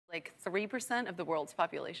Like 3% of the world's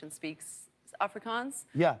population speaks Afrikaans.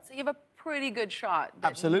 Yeah. So you have a pretty good shot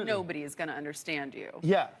that Absolutely. nobody is going to understand you.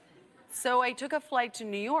 Yeah. So I took a flight to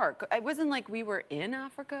New York. It wasn't like we were in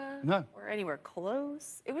Africa No. or anywhere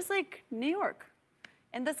close. It was like New York.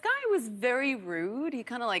 And this guy was very rude. He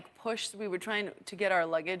kind of like pushed, we were trying to get our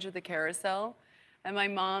luggage at the carousel. And my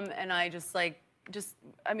mom and I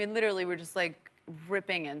I mean, literally we're just like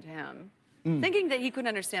ripping into him, thinking that he couldn't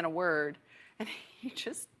understand a word. And he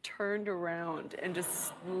just turned around and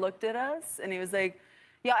just looked at us. And he was like,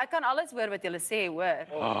 "Ja, ek kan alles hoor wat julle sê, hoor."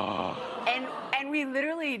 And we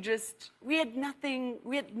literally we had nothing,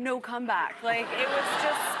 we had no comeback. Like, it was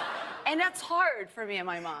just, and that's hard for me and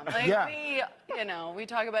my mom. Like, Yeah. we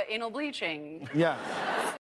talk about anal bleaching. Yeah.